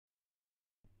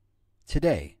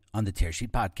Today on the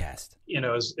Tearsheet Podcast.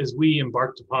 As we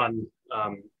embarked upon,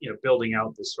 building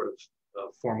out this sort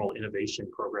of formal innovation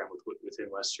program within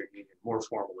Western Union, more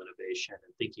formal innovation,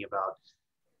 and thinking about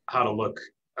how to look,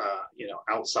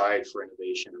 outside for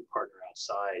innovation and partner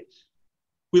outside.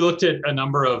 We looked at a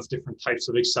number of different types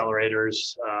of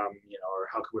accelerators, or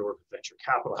how could we work with venture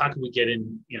capital? How could we get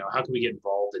how could we get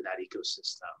involved in that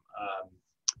ecosystem?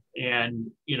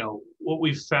 What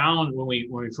we found when we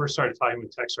first started talking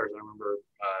with Techstars, I remember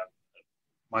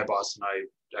my boss and I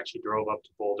actually drove up to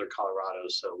Boulder, Colorado.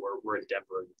 So we're in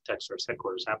Denver. Techstars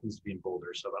headquarters happens to be in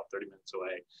Boulder, so about 30 minutes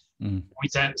away. We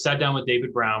sat down with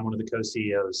David Brown, one of the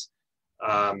co-CEOs,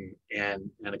 and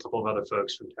a couple of other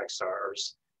folks from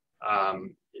Techstars.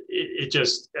 It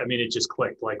just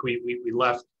clicked. Like we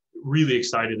left really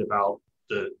excited about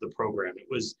the program.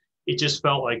 It just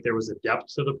felt like there was a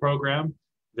depth to the program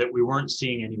that we weren't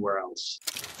seeing anywhere else.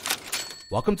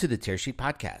 Welcome to the Tearsheet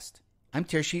Podcast. I'm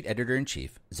Tearsheet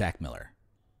Editor-in-Chief, Zack Miller.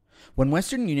 When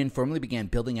Western Union formally began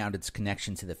building out its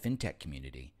connection to the fintech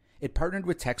community, it partnered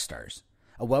with Techstars,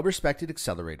 a well-respected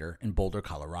accelerator in Boulder,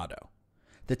 Colorado.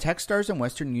 The Techstars and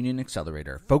Western Union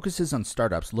Accelerator focuses on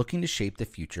startups looking to shape the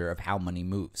future of how money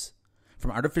moves,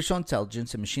 from artificial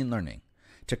intelligence and machine learning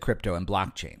to crypto and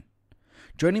blockchain.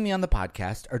 Joining me on the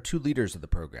podcast are two leaders of the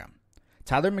program.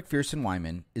 Tyler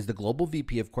McPherson-Wiman is the Global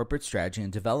VP of Corporate Strategy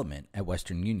and Development at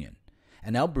Western Union,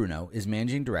 and Elle Bruno is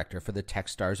Managing Director for the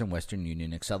Techstars and Western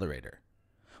Union Accelerator.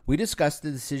 We discussed the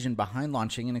decision behind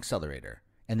launching an accelerator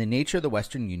and the nature of the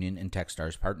Western Union and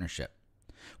Techstars partnership.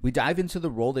 We dive into the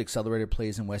role the accelerator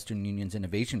plays in Western Union's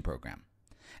innovation program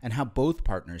and how both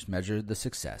partners measure the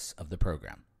success of the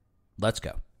program. Let's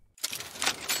go.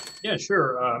 Yeah,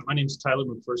 sure. My name is Tyler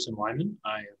McPherson-Wiman.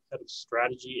 I am head of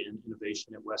strategy and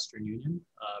innovation at Western Union.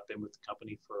 I've been with the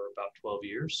company for about 12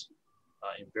 years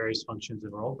in various functions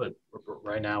and role, but we're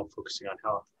right now focusing on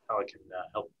how I can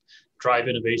help drive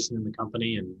innovation in the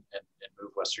company and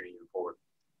move Western Union forward.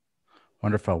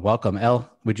 Wonderful. Welcome. Elle,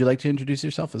 would you like to introduce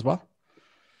yourself as well?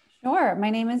 Sure.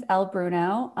 My name is Elle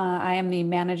Bruno. I am the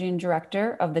Managing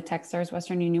Director of the Techstars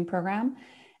Western Union program,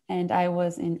 and I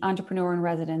was an entrepreneur in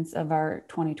residence of our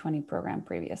 2020 program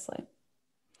previously.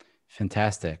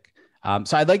 Fantastic.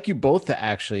 So I'd like you both to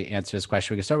actually answer this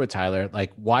question. We can start with Tyler.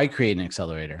 Why create an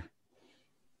accelerator?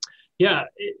 Yeah,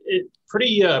 it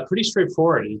pretty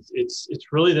straightforward. It's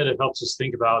really that it helps us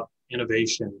think about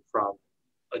innovation from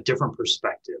a different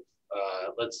perspective.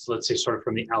 Let's say sort of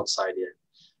from the outside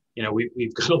in.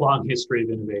 We've got a long history of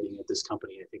innovating at this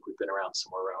company. I think we've been around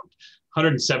somewhere around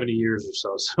 170 years or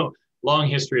so. So long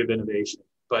history of innovation,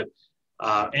 but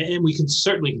and we can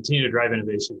certainly continue to drive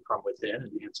innovation from within,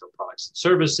 enhance our products and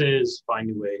services, find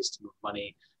new ways to move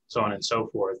money, so on and so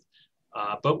forth.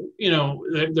 But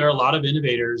there are a lot of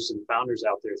innovators and founders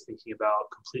out there thinking about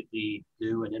completely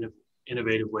new and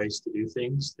innovative ways to do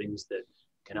things that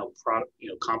can help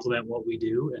complement what we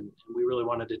do, and we really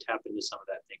wanted to tap into some of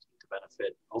that thinking to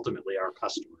benefit ultimately our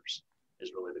customers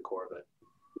is really the core of it.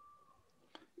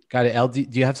 Got it. Elle, do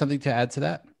you have something to add to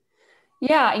that?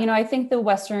 Yeah, I think the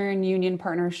Western Union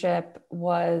partnership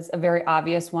was a very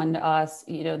obvious one to us.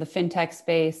 The fintech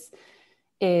space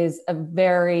is a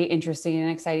very interesting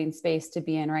and exciting space to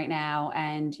be in right now.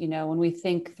 And, when we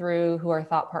think through who our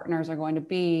thought partners are going to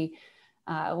be,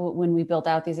 when we built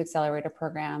out these accelerator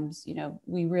programs,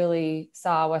 we really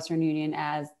saw Western Union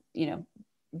as,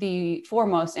 the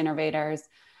foremost innovators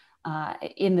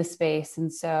in the space.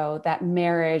 And so that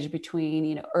marriage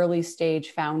between, early stage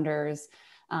founders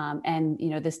and,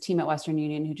 this team at Western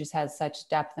Union who just has such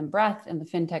depth and breadth in the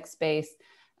fintech space,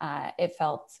 it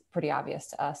felt pretty obvious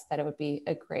to us that it would be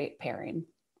a great pairing.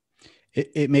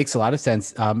 It makes a lot of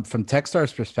sense. From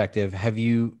Techstars' perspective, do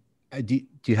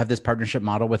you have this partnership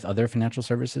model with other financial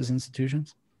services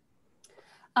institutions?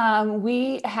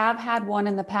 We have had one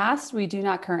in the past. We do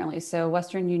not currently. So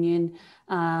Western Union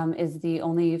is the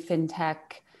only fintech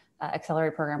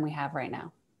accelerator program we have right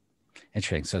now.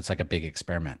 Interesting. So it's like a big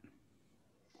experiment.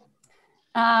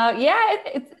 I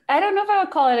don't know if I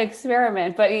would call it an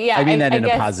experiment, but yeah. I mean that in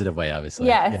a positive way, obviously.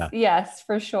 Yes,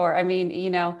 for sure. I mean,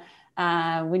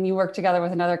 when you work together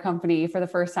with another company for the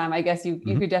first time, I guess you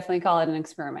could definitely call it an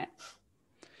experiment.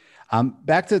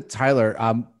 Back to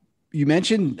Tyler. You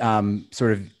mentioned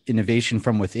sort of innovation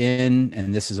from within,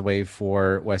 and this is a way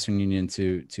for Western Union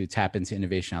to tap into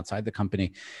innovation outside the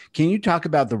company. Can you talk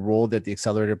about the role that the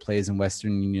accelerator plays in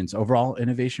Western Union's overall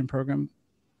innovation program?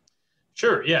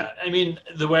 Sure. Yeah. I mean,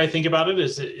 the way I think about it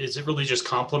is it really just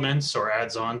complements or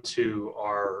adds on to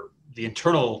the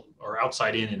internal or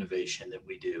outside in innovation that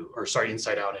we do,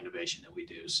 inside out innovation that we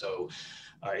do. So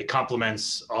it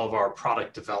complements all of our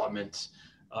product development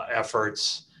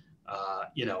efforts.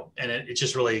 And it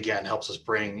just really, again, helps us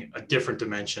bring a different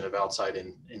dimension of outside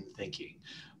in thinking.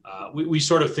 We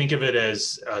sort of think of it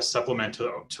as a supplement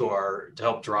to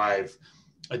help drive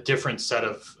a different set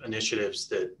of initiatives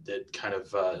that kind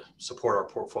of support our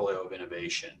portfolio of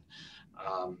innovation.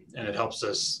 And it helps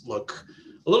us look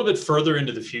a little bit further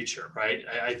into the future, right?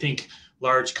 I think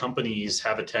large companies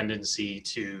have a tendency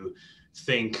to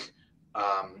think,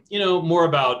 more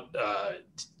about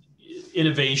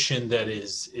innovation that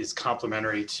is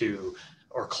complementary to,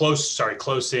 or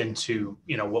close into,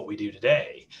 what we do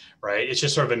today, right? It's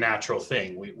just sort of a natural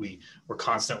thing. We're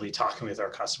constantly talking with our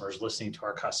customers, listening to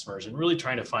our customers, and really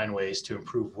trying to find ways to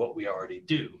improve what we already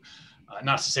do.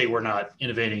 Not to say we're not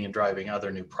innovating and driving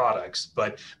other new products,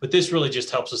 but this really just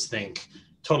helps us think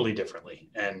totally differently,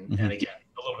 and again,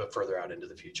 a little bit further out into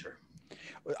the future.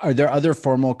 Are there other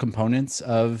formal components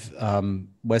of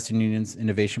Western Union's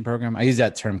innovation program? I use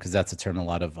that term because that's a term a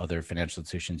lot of other financial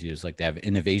institutions use. Like they have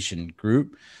innovation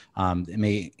group. It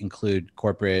may include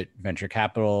corporate venture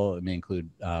capital. It may include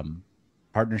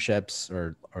partnerships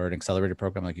or an accelerator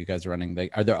program like you guys are running.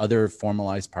 Like, are there other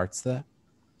formalized parts to that?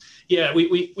 Yeah,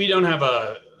 we don't have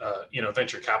a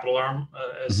venture capital arm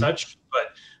as such,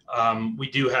 but we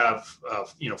do have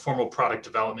formal product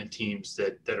development teams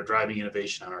that are driving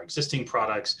innovation on our existing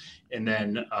products, and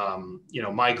then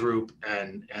my group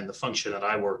and the function that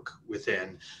I work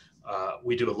within,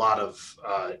 we do a lot of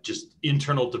just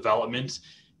internal development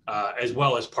as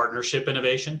well as partnership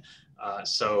innovation.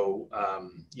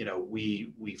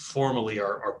 We formally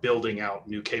are building out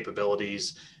new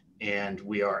capabilities, and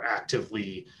we are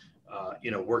actively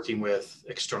working with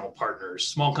external partners,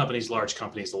 small companies, large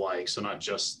companies alike. So not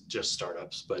just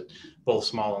startups, but both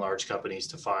small and large companies,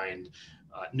 to find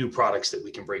new products that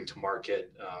we can bring to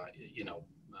market,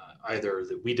 either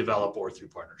that we develop or through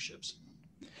partnerships.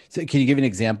 So can you give an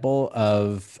example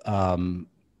of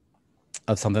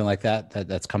something like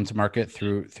that's come to market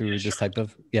through this type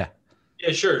of? Yeah,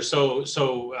 sure. So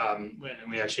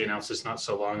we actually announced this not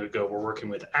so long ago. We're working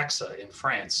with AXA in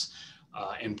France,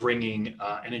 and bringing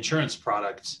an insurance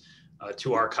product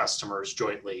to our customers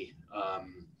jointly,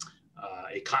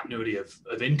 a continuity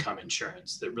of income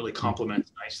insurance that really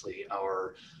complements nicely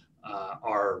our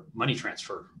money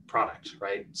transfer product,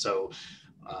 right? So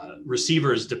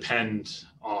receivers depend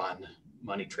on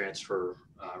money transfer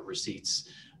receipts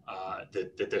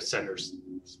that their senders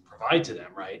provide to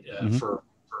them, right? For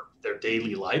their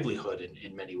daily livelihood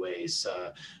in many ways,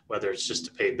 whether it's just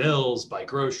to pay bills, buy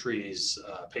groceries,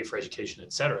 pay for education,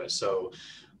 et cetera. So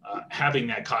having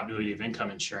that continuity of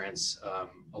income insurance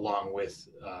along with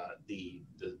the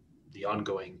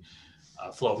ongoing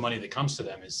flow of money that comes to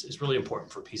them is really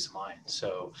important for peace of mind.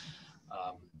 So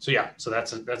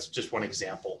that's just one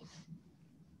example.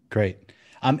 Great.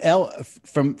 Elle,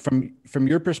 from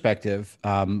your perspective,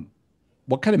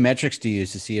 what kind of metrics do you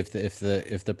use to see if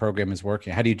the program is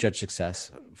working? How do you judge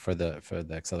success for the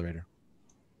accelerator?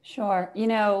 Sure.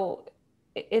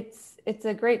 It's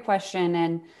a great question.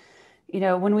 And,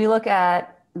 when we look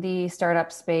at the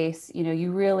startup space,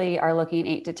 you really are looking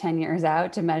 8 to 10 years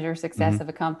out to measure success of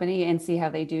a company and see how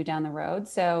they do down the road.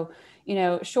 So,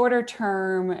 shorter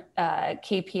term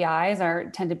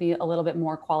KPIs tend to be a little bit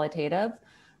more qualitative.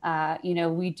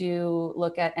 We do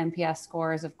look at NPS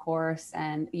scores, of course,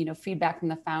 and, feedback from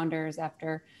the founders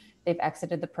after they've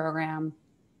exited the program.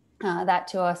 That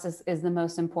to us is the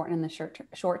most important in the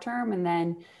short term. And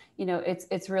then,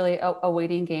 it's really a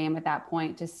waiting game at that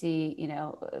point to see,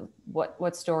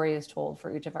 what story is told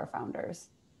for each of our founders.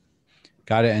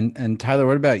 Got it. And Tyler,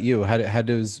 what about you? How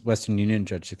does Western Union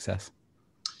judge success?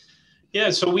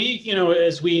 Yeah. So we,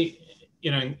 as we,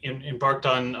 embarked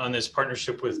on this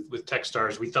partnership with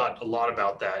Techstars, we thought a lot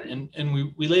about that, and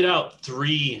we laid out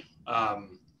three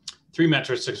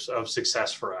metrics of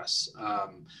success for us,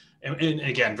 and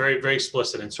again, very very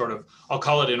explicit, and sort of, I'll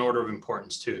call it in order of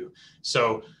importance too.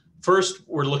 So first,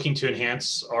 we're looking to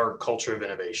enhance our culture of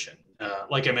innovation.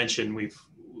 Like I mentioned, we've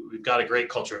got a great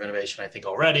culture of innovation, I think,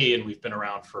 already, and we've been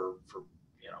around for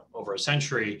over a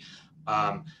century.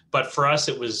 But for us,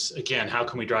 it was, again, how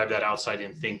can we drive that outside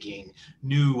in thinking,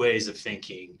 new ways of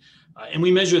thinking? And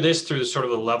we measure this through sort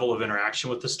of the level of interaction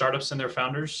with the startups and their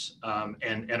founders,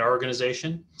 and our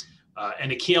organization.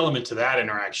 And a key element to that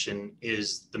interaction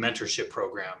is the mentorship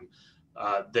program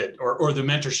or the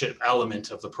mentorship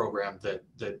element of the program that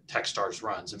Techstars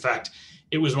runs. In fact,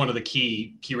 it was one of the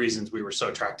key reasons we were so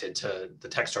attracted to the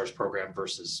Techstars program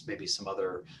versus maybe some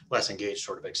other less engaged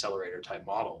sort of accelerator type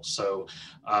models. So,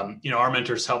 our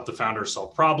mentors help the founders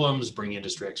solve problems, bring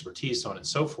industry expertise, so on and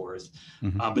so forth.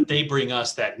 But they bring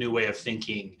us that new way of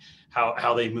thinking,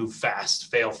 how they move fast,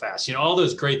 fail fast, all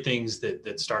those great things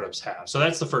that startups have. So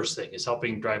that's the first thing, is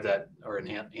helping drive that or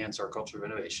enhance our culture of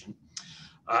innovation.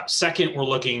 Second, we're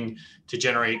looking to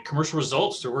generate commercial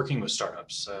results through working with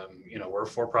startups. We're a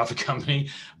for-profit company,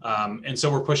 and so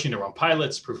we're pushing to run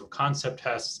pilots, proof of concept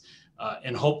tests,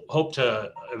 and hope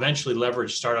to eventually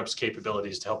leverage startups'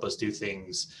 capabilities to help us do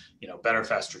things, better,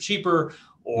 faster, cheaper,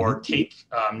 or take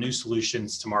new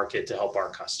solutions to market to help our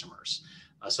customers.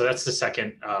 So that's the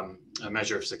second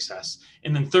measure of success.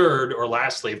 And then third, or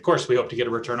lastly, of course, we hope to get a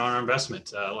return on our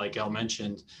investment. Like Elle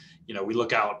mentioned, we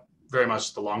look out very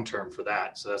much the long term for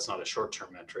that. So that's not a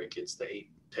short-term metric. It's the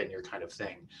 8-10 year kind of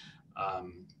thing.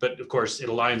 But of course, it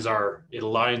aligns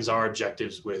our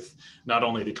objectives with not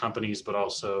only the companies, but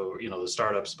also, the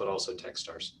startups, but also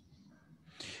Techstars.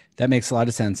 That makes a lot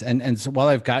of sense. And so while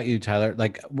I've got you, Tyler,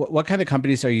 like what kind of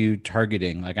companies are you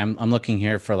targeting? Like I'm looking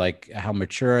here for like, how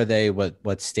mature are they?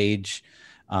 What stage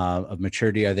of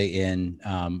maturity are they in?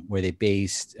 Where are they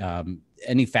based?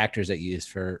 Any factors that you use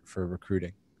for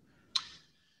recruiting?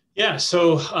 Yeah.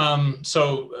 So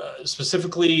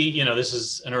specifically, this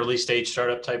is an early stage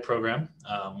startup type program.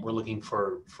 We're looking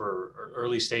for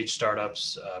early stage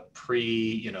startups,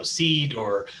 seed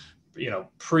or,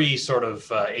 pre sort of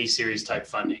A series type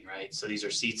funding, right? So these are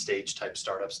seed stage type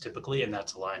startups typically, and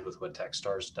that's aligned with what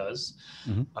Techstars does.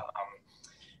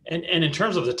 And in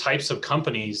terms of the types of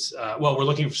companies, we're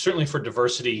looking certainly for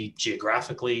diversity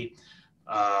geographically.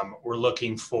 We're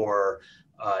looking for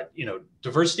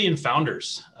diversity in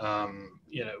founders.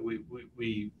 We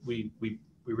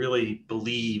really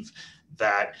believe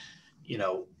that,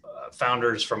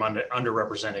 founders from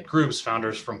underrepresented groups,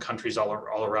 founders from countries all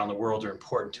around the world are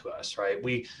important to us, right?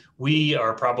 We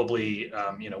are probably,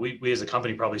 we as a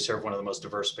company probably serve one of the most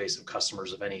diverse base of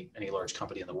customers of any large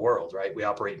company in the world, right? We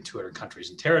operate in 200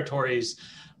 countries and territories.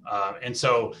 And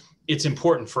so it's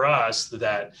important for us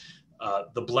that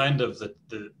the blend of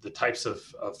the types of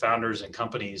founders and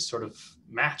companies sort of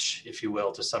match, if you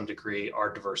will, to some degree,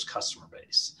 our diverse customer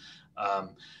base.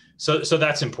 So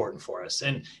that's important for us.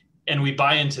 And we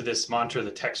buy into this mantra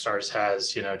that Techstars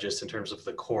has, just in terms of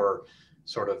the core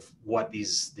sort of what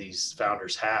these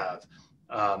founders have,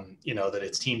 that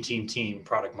it's team,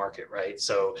 product market, right?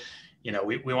 So,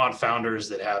 we want founders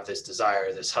that have this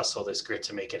desire, this hustle, this grit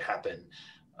to make it happen.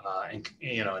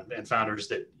 And founders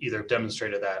that either have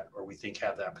demonstrated that or we think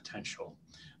have that potential.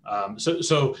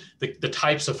 So the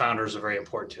types of founders are very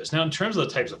important to us. Now, in terms of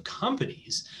the types of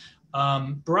companies,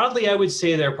 broadly, I would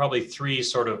say there are probably three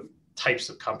sort of types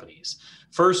of companies.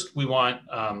 First, we want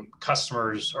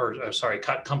companies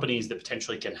that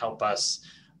potentially can help us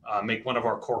make one of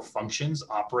our core functions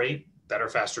operate better,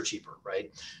 faster, cheaper,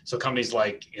 right? So companies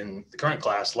like in the current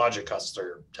class,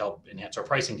 Logicuster to help enhance our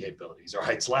pricing capabilities, or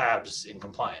Heights Labs in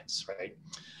compliance, right?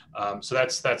 So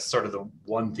that's sort of the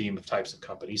one theme of types of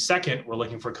companies. Second, we're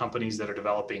looking for companies that are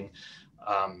developing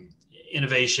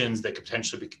innovations that could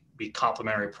potentially be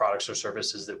complementary products or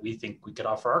services that we think we could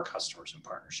offer our customers in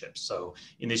partnerships. So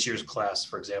in this year's class,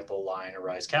 for example, Line or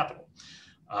Rise Capital.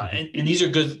 And these are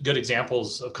good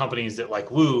examples of companies that,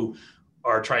 like Woo,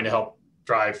 are trying to help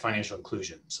drive financial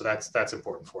inclusion. So that's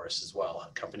important for us as well.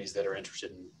 Companies that are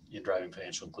interested in driving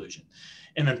financial inclusion.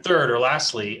 And then third, or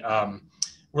lastly,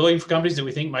 we're looking for companies that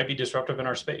we think might be disruptive in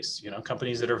our space.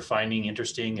 Companies that are finding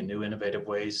interesting and new innovative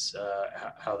ways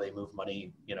how they move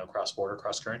money, cross border,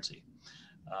 cross currency.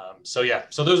 So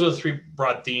those are the three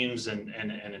broad themes, and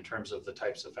in terms of the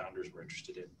types of founders we're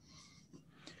interested in.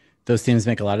 Those themes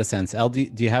make a lot of sense. Elle, do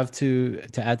you have to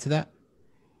add to that?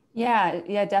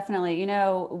 Yeah, definitely.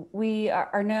 We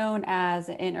are known as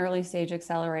an early stage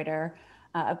accelerator,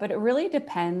 but it really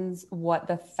depends what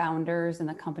the founders and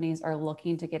the companies are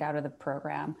looking to get out of the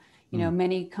program.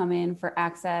 Many come in for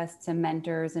access to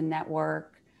mentors and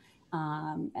network,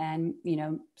 and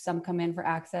some come in for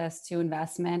access to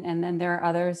investment, and then there are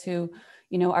others who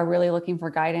are really looking for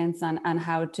guidance on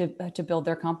how to build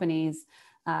their companies,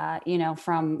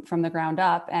 from the ground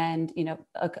up, and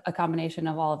a combination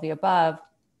of all of the above.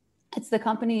 It's the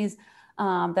companies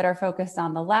that are focused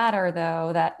on the latter,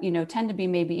 though, that tend to be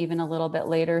maybe even a little bit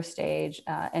later stage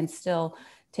and still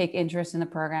take interest in the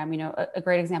program. A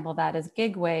great example of that is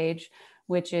GigWage,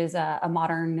 which is a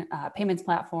modern payments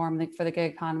platform for the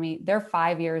gig economy. They're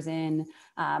 5 years in.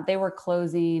 They were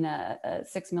closing a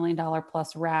 $6 million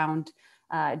plus round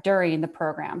during the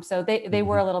program. So they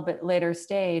were a little bit later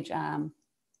stage. And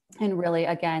really,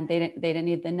 again, they didn't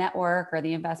need the network or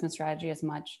the investment strategy as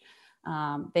much.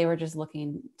 They were just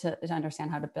looking to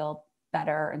understand how to build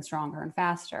better and stronger and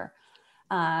faster.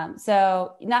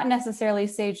 So not necessarily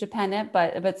stage dependent,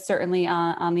 but certainly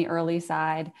on the early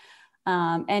side.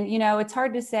 And, it's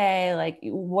hard to say like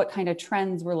what kind of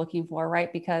trends we're looking for,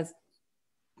 right? Because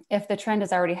if the trend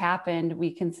has already happened,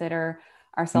 we consider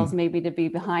ourselves maybe to be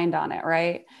behind on it,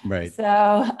 right? Right.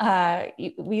 So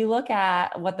we look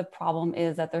at what the problem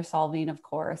is that they're solving, of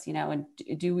course, and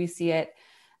do we see it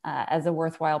as a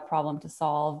worthwhile problem to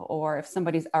solve? Or if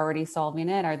somebody's already solving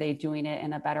it, are they doing it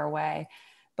in a better way?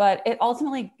 But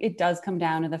it does come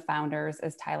down to the founders,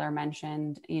 as Tyler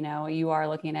mentioned. You are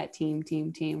looking at team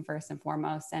first and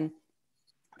foremost. And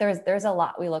there's a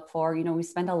lot we look for. We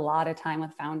spend a lot of time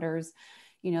with founders.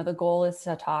 The goal is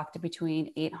to talk to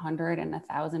between 800 and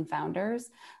 1,000 founders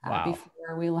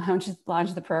before we launch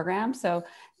the program. So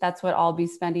that's what I'll be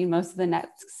spending most of the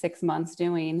next 6 months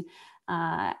doing.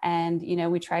 And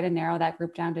we try to narrow that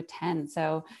group down to 10.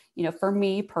 So, for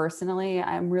me personally,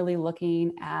 I'm really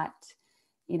looking at,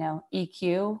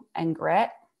 EQ and grit.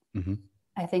 Mm-hmm.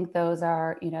 I think those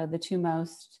are, the two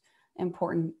most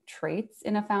important traits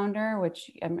in a founder, which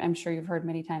I'm sure you've heard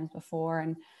many times before.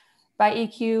 And by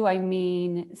EQ, I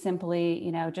mean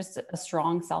simply, just a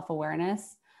strong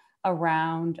self-awareness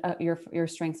around your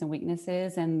strengths and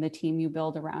weaknesses, and the team you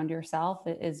build around yourself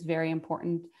is very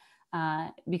important.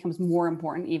 Becomes more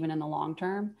important even in the long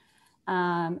term.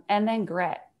 And then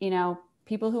grit,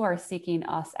 people who are seeking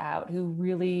us out, who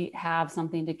really have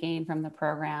something to gain from the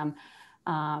program.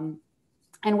 And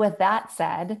with that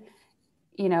said,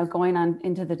 going on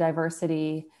into the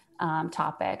diversity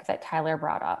topic that Tyler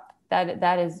brought up,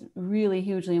 that is really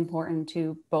hugely important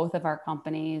to both of our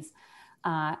companies.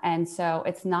 And so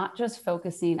it's not just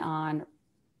focusing on,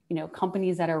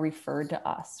 companies that are referred to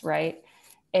us, right?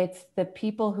 It's the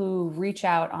people who reach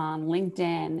out on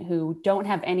LinkedIn who don't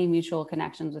have any mutual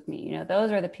connections with me. Those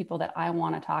are the people that I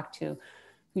want to talk to,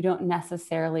 who don't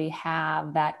necessarily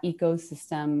have that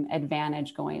ecosystem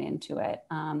advantage going into it.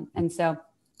 And so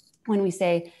when we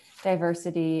say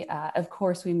diversity, of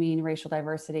course, we mean racial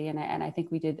diversity. And I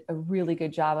think we did a really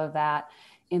good job of that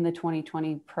in the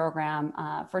 2020 program.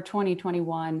 For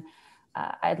 2021,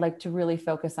 I'd like to really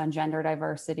focus on gender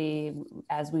diversity.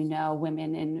 As we know,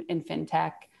 women in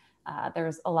fintech,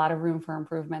 there's a lot of room for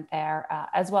improvement there,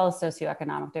 as well as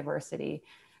socioeconomic diversity.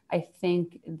 I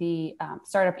think the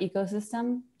startup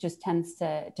ecosystem just tends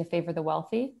to favor the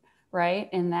wealthy, right?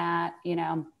 In that,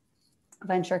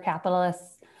 venture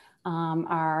capitalists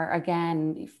are,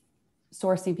 again,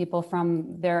 sourcing people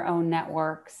from their own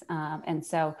networks. And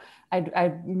so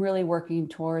I'm really working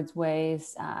towards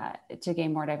ways to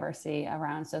gain more diversity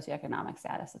around socioeconomic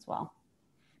status as well.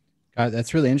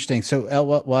 That's really interesting. So, Elle,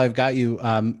 while I've got you,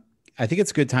 I think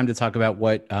it's a good time to talk about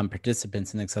what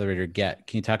participants in the Accelerator get.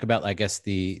 Can you talk about, I guess,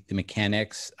 the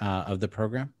mechanics of the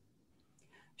program?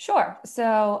 Sure.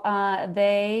 So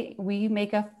we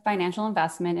make a financial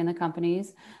investment in the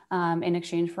companies in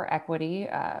exchange for equity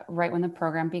right when the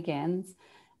program begins.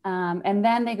 And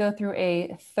then they go through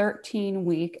a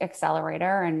 13-week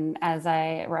accelerator. And as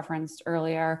I referenced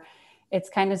earlier, it's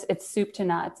soup to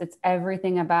nuts. It's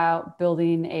everything about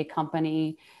building a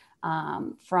company,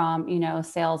 from,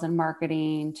 sales and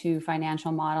marketing to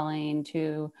financial modeling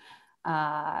to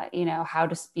how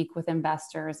to speak with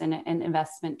investors and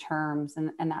investment terms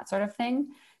and that sort of thing.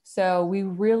 So we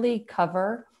really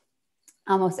cover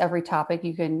almost every topic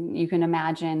you can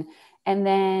imagine. And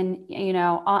then,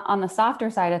 on the softer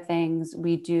side of things,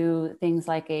 we do things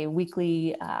like a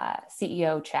weekly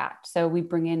CEO chat. So we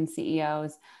bring in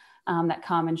CEOs that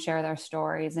come and share their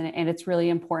stories. And it's really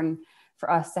important for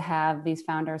us to have these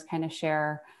founders kind of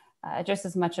share just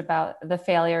as much about the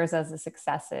failures as the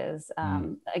successes.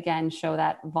 Again, show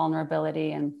that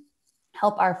vulnerability and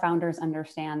help our founders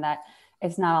understand that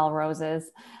it's not all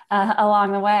roses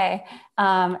along the way.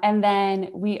 And then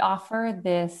we offer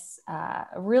this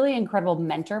really incredible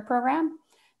mentor program.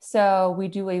 So we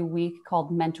do a week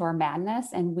called Mentor Madness,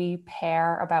 and we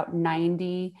pair about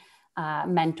 90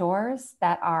 mentors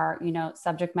that are,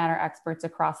 subject matter experts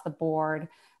across the board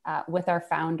with our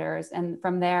founders. And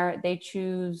from there, they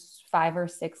choose 5 or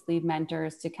 6 lead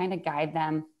mentors to kind of guide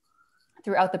them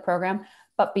throughout the program,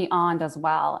 but beyond as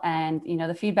well. And,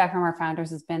 the feedback from our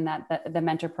founders has been that the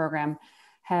mentor program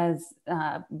has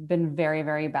been very,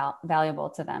 very valuable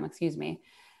to them,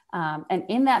 And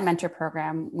in that mentor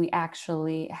program, we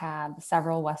actually have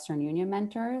several Western Union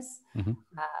mentors,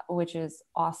 which is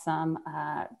awesome,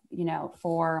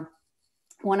 for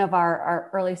one of our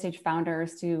early stage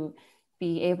founders to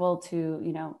be able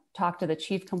to, talk to the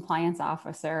chief compliance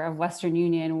officer of Western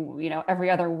Union, every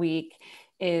other week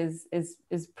is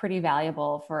pretty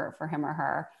valuable for him or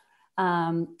her.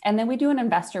 And then we do an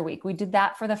investor week. We did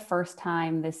that for the first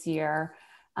time this year.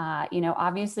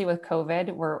 Obviously with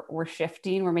COVID, we're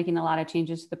shifting, we're making a lot of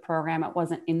changes to the program. It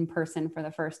wasn't in person for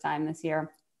the first time this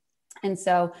year. And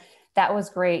so that was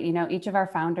great. Each of our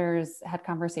founders had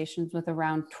conversations with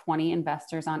around 20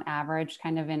 investors on average,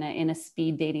 kind of in a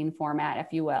speed dating format,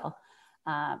 if you will.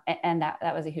 And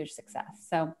that was a huge success.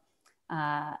 So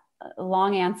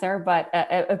long answer, but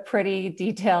a pretty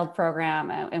detailed program.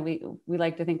 And we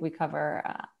like to think we cover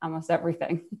almost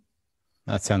everything.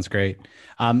 That sounds great.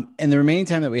 And the remaining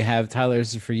time that we have, Tyler,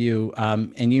 this is for you.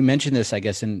 And you mentioned this, I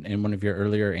guess, in one of your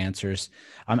earlier answers.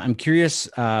 I'm curious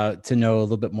to know a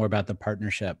little bit more about the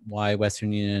partnership, why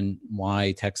Western Union,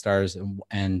 why Techstars,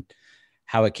 and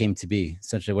how it came to be.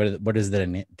 Essentially, what is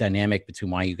the dynamic between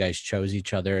why you guys chose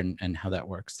each other and how that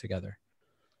works together?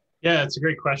 Yeah, it's a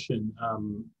great question.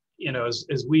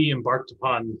 As we embarked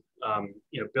upon,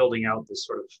 building out this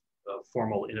sort of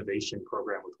formal innovation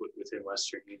program within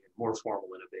Western Union, more formal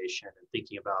innovation, and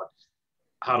thinking about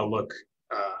how to look,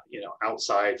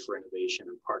 outside for innovation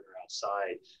and partner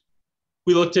outside.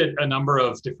 We looked at a number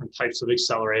of different types of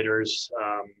accelerators,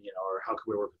 or how could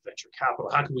we work with venture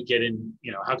capital? How could we get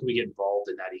how could we get involved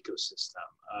in that ecosystem?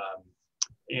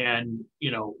 And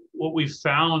what we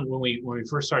found when we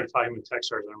first started talking with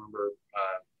Techstars, I remember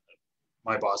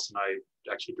my boss and I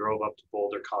actually drove up to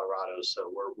Boulder, Colorado.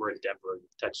 So we're in Denver, and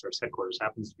Techstars headquarters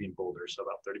happens to be in Boulder, so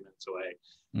about 30 minutes away.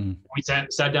 Mm. We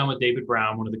sat down with David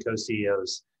Brown, one of the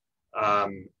co-CEOs,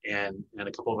 and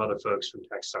a couple of other folks from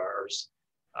Techstars.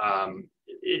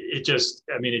 It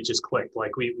just clicked.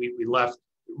 Like we left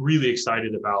really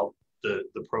excited about the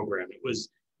program.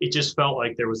 It just felt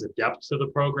like there was a depth to the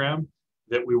program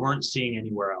that we weren't seeing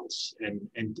anywhere else. And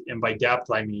by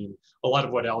depth, I mean a lot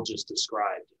of what Elle just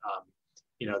described.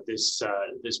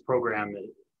 This program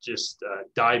just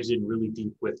dives in really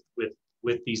deep with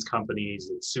these companies.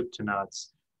 It's soup to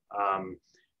nuts.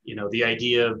 The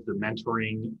idea of the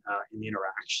mentoring and the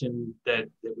interaction that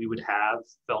we would have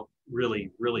felt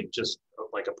really, really just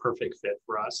like a perfect fit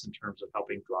for us in terms of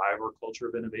helping drive our culture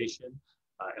of innovation.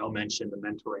 Elle mentioned the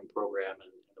mentoring program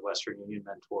and the Western Union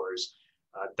mentors.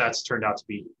 That's turned out to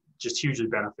be just hugely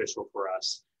beneficial for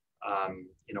us.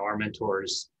 Our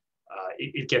mentors,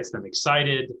 it gets them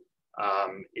excited.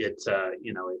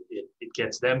 It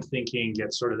gets them thinking,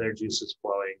 gets sort of their juices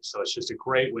flowing. So it's just a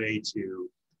great way to,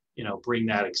 bring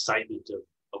that excitement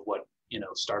of what,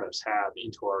 startups have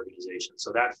into our organization.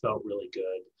 So that felt really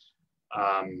good.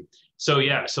 So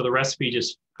the recipe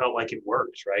just felt like it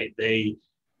worked, right? They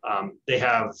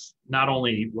have not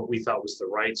only what we thought was the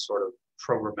right sort of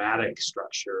programmatic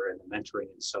structure and the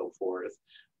mentoring and so forth,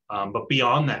 but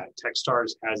beyond that,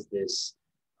 Techstars has this,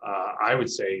 I would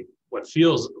say, what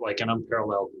feels like an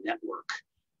unparalleled network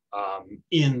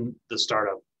in the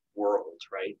startup world,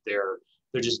 right? They're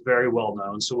just very well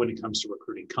known. So when it comes to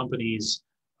recruiting companies,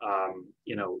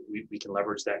 we can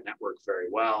leverage that network very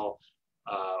well.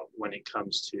 When it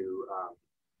comes to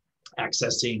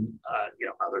accessing,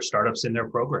 other startups in their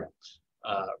program,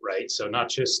 right? So not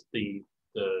just the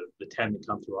 10 that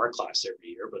come through our class every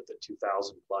year, but the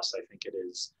 2,000 plus, I think it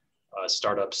is,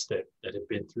 startups that have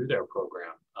been through their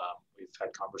program. We've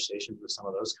had conversations with some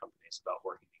of those companies about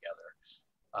working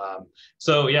together.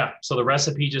 So the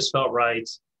recipe just felt right.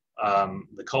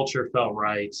 The culture felt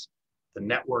right. The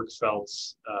network felt,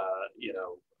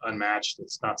 unmatched.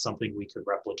 It's not something we could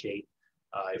replicate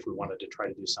if we wanted to try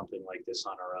to do something like this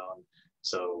on our own.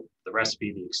 So the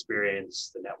recipe, the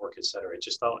experience, the network, et cetera, it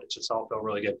just all felt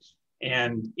really good.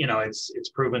 And, it's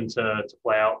proven to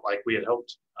play out like we had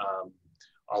hoped.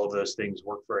 All of those things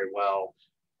work very well.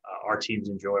 Our teams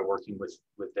enjoy working with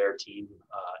their team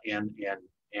and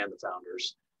the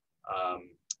founders.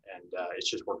 It's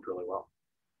just worked really well.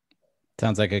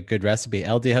 Sounds like a good recipe.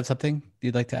 Elle, do you have something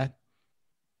you'd like to add?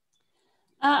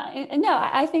 No,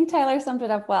 I think Tyler summed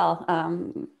it up well.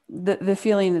 The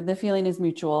feeling is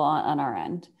mutual on our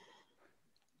end.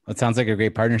 Well, it sounds like a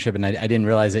great partnership, and I didn't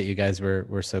realize that you guys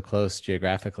were so close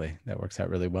geographically. That works out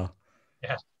really well.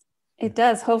 Yeah, it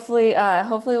does. Hopefully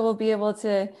we'll be able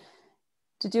to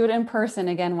do it in person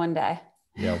again one day.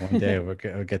 Yeah, one day we'll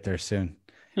get there soon.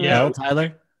 Yeah, Elle,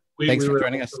 Tyler, thanks for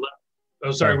joining us. We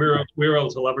were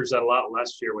able to leverage that a lot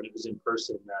last year when it was in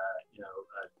person.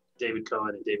 David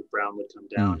Cohen and David Brown would come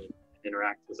down and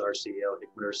interact with our CEO,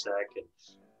 McPherson-Wiman,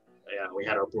 we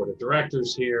had our board of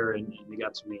directors here, and we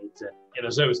got to meet,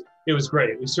 and so it was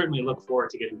great. We certainly look forward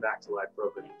to getting back to live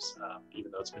programs,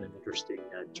 even though it's been an interesting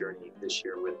journey this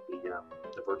year with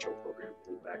the virtual program.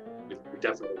 We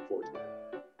definitely look forward to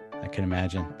that. I can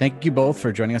imagine. Thank you both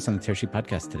for joining us on the Tearsheet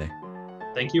Podcast today.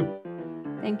 Thank you.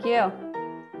 Thank you.